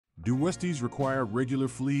Do Westies require regular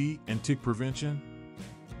flea and tick prevention?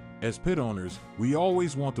 As pet owners, we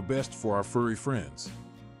always want the best for our furry friends.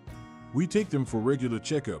 We take them for regular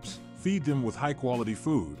checkups, feed them with high-quality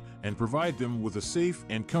food, and provide them with a safe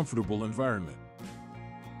and comfortable environment.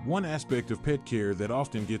 One aspect of pet care that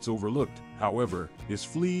often gets overlooked, however, is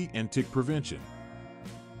flea and tick prevention.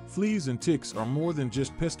 Fleas and ticks are more than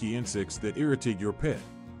just pesky insects that irritate your pet.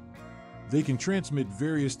 They can transmit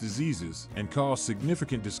various diseases and cause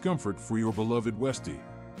significant discomfort for your beloved Westie.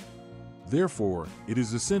 Therefore, it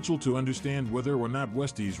is essential to understand whether or not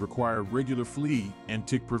Westies require regular flea and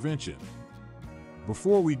tick prevention.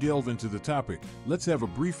 Before we delve into the topic, let's have a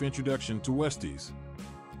brief introduction to Westies.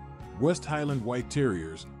 West Highland White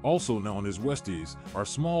Terriers, also known as Westies, are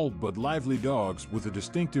small but lively dogs with a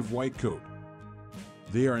distinctive white coat.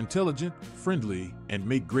 They are intelligent, friendly, and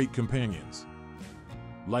make great companions.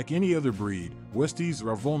 Like any other breed, Westies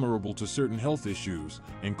are vulnerable to certain health issues,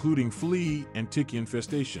 including flea and tick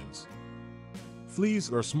infestations.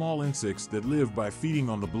 Fleas are small insects that live by feeding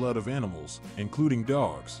on the blood of animals, including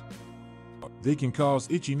dogs. They can cause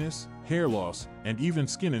itchiness, hair loss, and even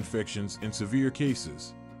skin infections in severe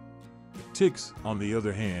cases. Ticks, on the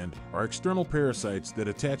other hand, are external parasites that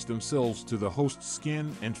attach themselves to the host's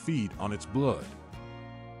skin and feed on its blood.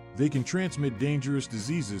 They can transmit dangerous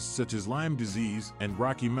diseases such as Lyme disease and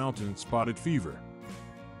Rocky Mountain spotted fever.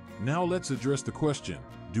 Now let's address the question,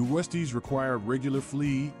 do Westies require regular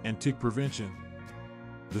flea and tick prevention?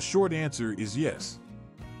 The short answer is yes.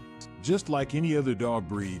 Just like any other dog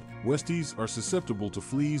breed, Westies are susceptible to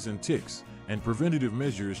fleas and ticks, and preventative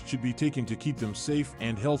measures should be taken to keep them safe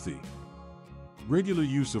and healthy. Regular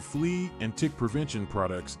use of flea and tick prevention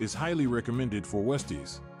products is highly recommended for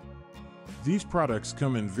Westies. These products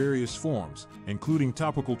come in various forms, including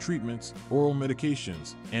topical treatments, oral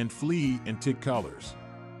medications, and flea and tick collars.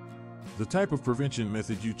 The type of prevention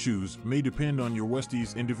method you choose may depend on your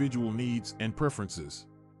Westie's individual needs and preferences.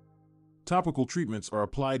 Topical treatments are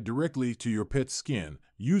applied directly to your pet's skin,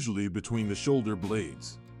 usually between the shoulder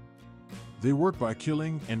blades. They work by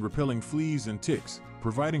killing and repelling fleas and ticks,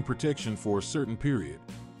 providing protection for a certain period.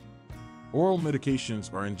 Oral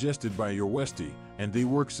medications are ingested by your Westie, and they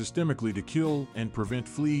work systemically to kill and prevent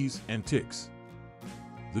fleas and ticks.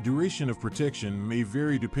 The duration of protection may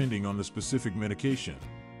vary depending on the specific medication.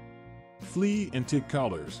 Flea and tick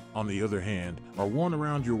collars, on the other hand, are worn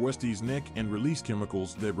around your Westie's neck and release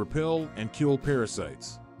chemicals that repel and kill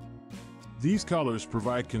parasites. These collars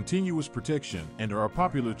provide continuous protection and are a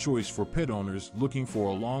popular choice for pet owners looking for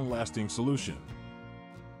a long-lasting solution.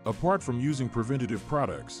 Apart from using preventative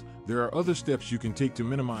products, there are other steps you can take to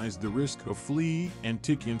minimize the risk of flea and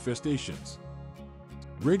tick infestations.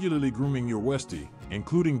 Regularly grooming your Westie,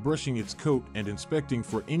 including brushing its coat and inspecting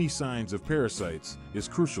for any signs of parasites, is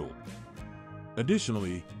crucial.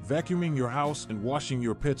 Additionally, vacuuming your house and washing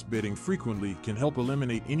your pet's bedding frequently can help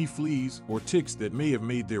eliminate any fleas or ticks that may have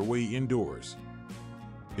made their way indoors.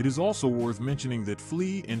 It is also worth mentioning that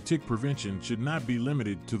flea and tick prevention should not be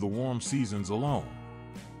limited to the warm seasons alone.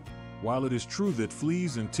 While it is true that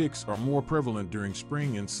fleas and ticks are more prevalent during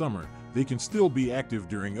spring and summer, they can still be active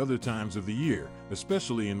during other times of the year,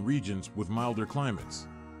 especially in regions with milder climates.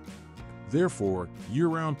 Therefore,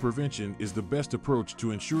 year-round prevention is the best approach to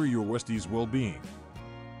ensure your Westie's well-being.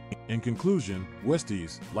 In conclusion,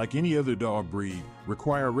 Westies, like any other dog breed,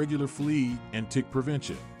 require regular flea and tick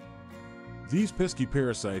prevention. These pesky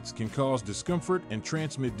parasites can cause discomfort and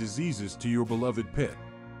transmit diseases to your beloved pet.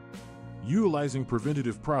 Utilizing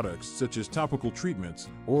preventative products such as topical treatments,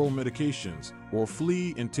 oral medications, or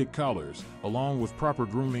flea and tick collars, along with proper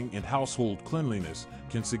grooming and household cleanliness,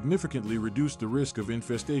 can significantly reduce the risk of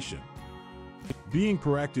infestation. Being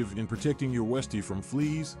proactive in protecting your Westie from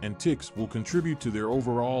fleas and ticks will contribute to their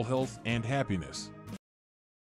overall health and happiness.